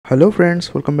Hello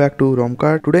friends, welcome back to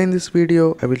ROMcard. Today in this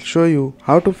video I will show you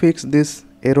how to fix this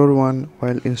error 1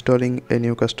 while installing a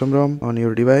new custom ROM on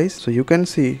your device. So you can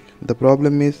see the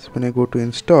problem is when I go to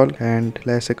install and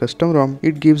flash a custom ROM,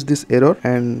 it gives this error,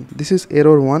 and this is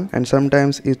error 1 and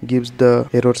sometimes it gives the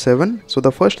error 7. So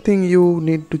the first thing you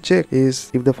need to check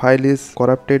is if the file is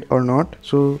corrupted or not.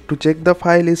 So to check the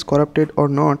file is corrupted or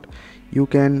not, you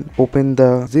can open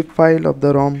the zip file of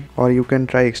the ROM or you can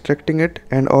try extracting it,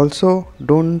 and also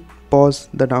don't pause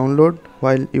the download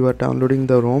while you are downloading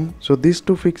the ROM. So these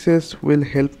two fixes will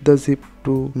help the zip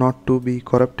to not to be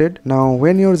corrupted. Now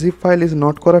when your zip file is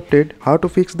not corrupted, how to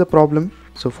fix the problem?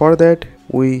 So for that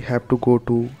we have to go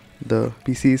to the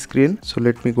PC screen. So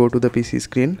let me go to the PC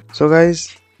screen. So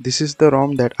guys, this is the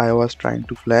ROM that I was trying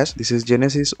to flash. This is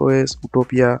Genesis OS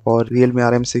Utopia or Realme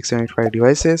RM675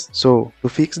 devices. So to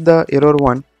fix the error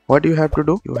 1, what you have to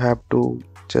do? You have to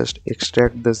just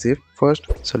extract the zip first.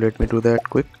 So let me do that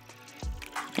quick.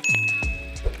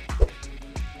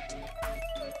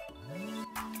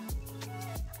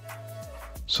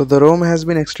 So the ROM has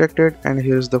been extracted and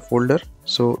here's the folder.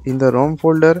 So in the ROM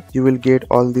folder you will get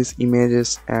all these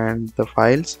images and the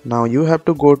files. Now you have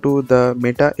to go to the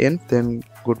meta in, then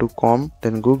go to com,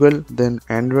 then Google, then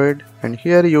Android, and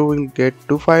here you will get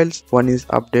two files. One is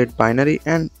update binary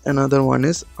and another one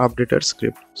is updater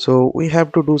script. So we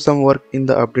have to do some work in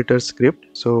the updater script.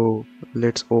 So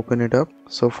let's open it up.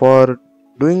 So for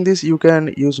doing this you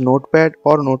can use Notepad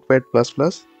or Notepad++.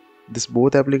 This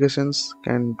both applications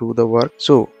can do the work.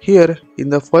 So here in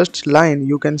the first line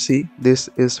you can see this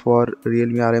is for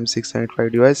Realme RM675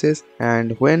 devices,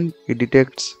 and when it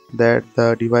detects that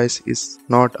the device is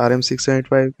not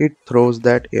RM675, it throws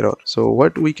that error. So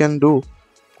what we can do,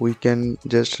 we can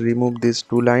just remove these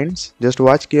two lines. Just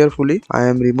watch carefully. I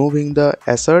am removing the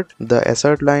assert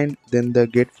line, then the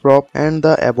get prop and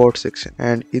the about section,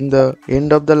 and in the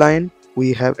end of the line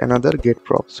we have another get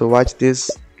prop. So watch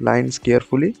this lines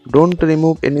carefully. Don't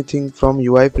remove anything from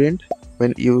UI print.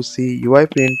 When you see UI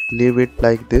print, leave it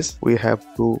like this. We have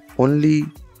to only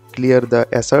clear the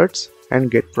asserts and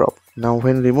get prop. Now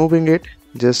when removing it,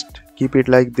 just keep it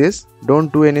like this.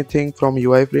 Don't do anything from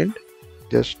UI print,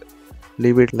 just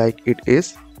leave it like it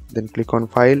is, then click on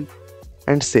file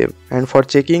and save. And for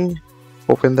checking,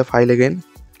 open the file again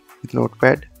with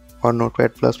Notepad or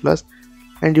Notepad++,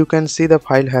 and you can see the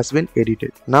file has been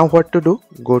edited. Now what to do?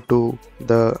 Go to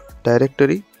the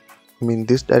directory,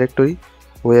 this directory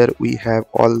where we have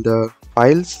all the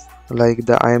files like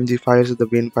the img files, the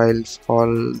bin files,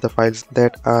 all the files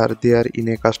that are there in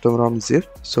a custom ROM zip.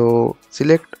 So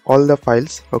select all the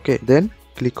files, okay, then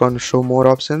click on show more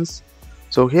options.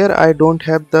 So here I don't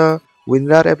have the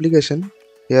WinRAR application.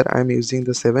 Here I am using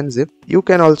the 7-zip. You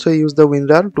can also use the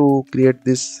WinRAR to create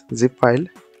this zip file.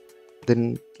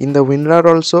 Then in the WinRAR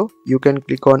also you can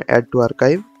click on add to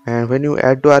archive, and when you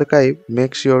add to archive,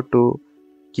 make sure to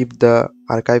keep the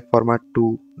archive format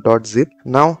to .zip.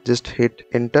 Now just hit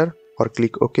enter or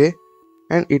click OK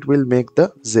and it will make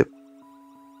the zip.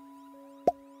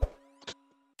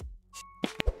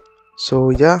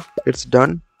 So yeah, it's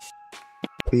done.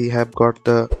 We have got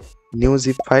the new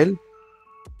zip file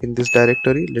in this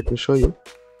directory. Let me show you.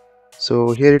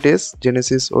 So here it is,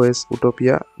 Genesis OS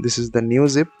Utopia. This is the new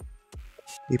zip.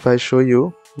 If I show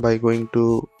you by going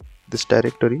to this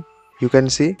directory, you can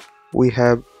see we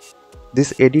have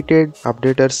this edited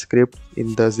updater script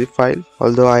in the zip file,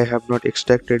 although I have not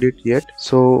extracted it yet.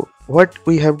 So what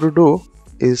we have to do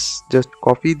is just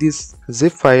copy this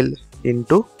zip file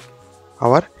into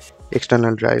our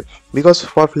external drive, because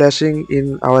for flashing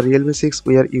in our Realme 6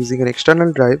 we are using an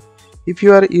external drive. If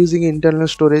you are using internal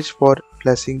storage for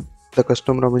flashing the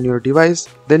custom ROM in your device,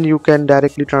 then you can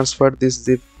directly transfer this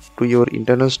zip to your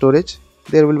internal storage.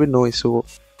 There will be no issue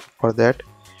for that.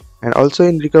 And also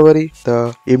in recovery,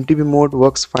 the MTB mode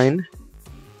works fine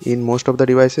in most of the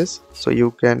devices, so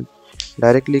you can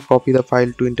directly copy the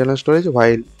file to internal storage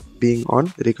while being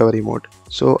on recovery mode.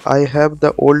 So I have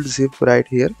the old zip right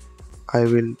here. I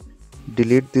will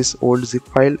delete this old zip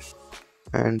file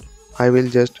and I will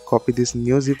just copy this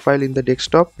new zip file in the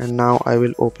desktop, and now I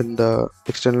will open the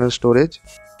external storage,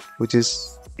 which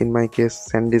is in my case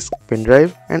SanDisk pen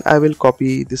drive, and I will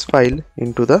copy this file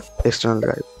into the external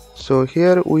drive. So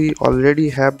here we already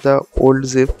have the old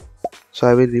zip, so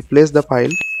I will replace the file,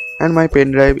 and my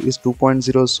pen drive is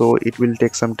 2.0, so it will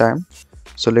take some time.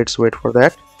 So let's wait for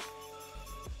that.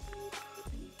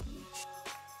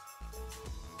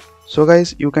 So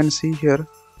guys, you can see here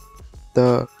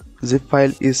the zip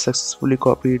file is successfully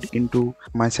copied into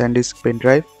my SanDisk pen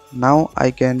drive. Now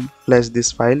I can flash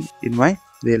this file in my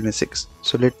Realme 6.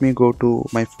 So let me go to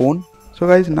my phone So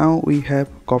guys, now we have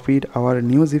copied our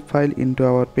new zip file into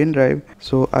our pen drive.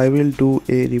 So I will do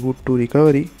a reboot to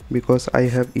recovery because I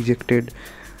have ejected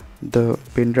the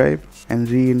pen drive and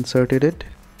reinserted it.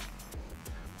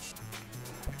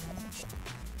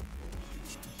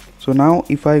 So now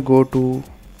if I go to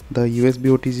the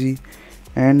USB OTG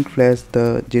and flash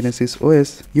the Genesis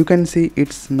OS, you can see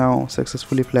it's now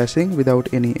successfully flashing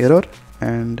without any error,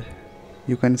 and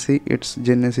you can see it's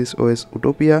Genesis OS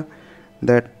Utopia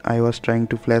that I was trying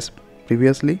to flash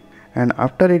previously. And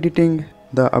after editing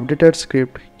the updated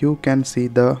script, you can see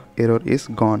the error is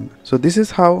gone. So this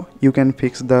is how you can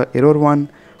fix the error one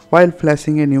while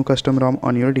flashing a new custom ROM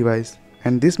on your device.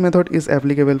 And this method is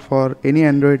applicable for any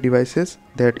Android devices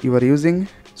that you are using.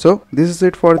 So this is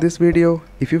it for this video.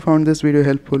 If you found this video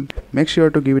helpful, make sure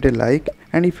to give it a like,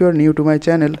 and if you are new to my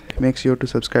channel, make sure to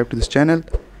subscribe to this channel.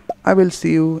 I will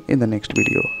see you in the next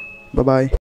video. Bye bye.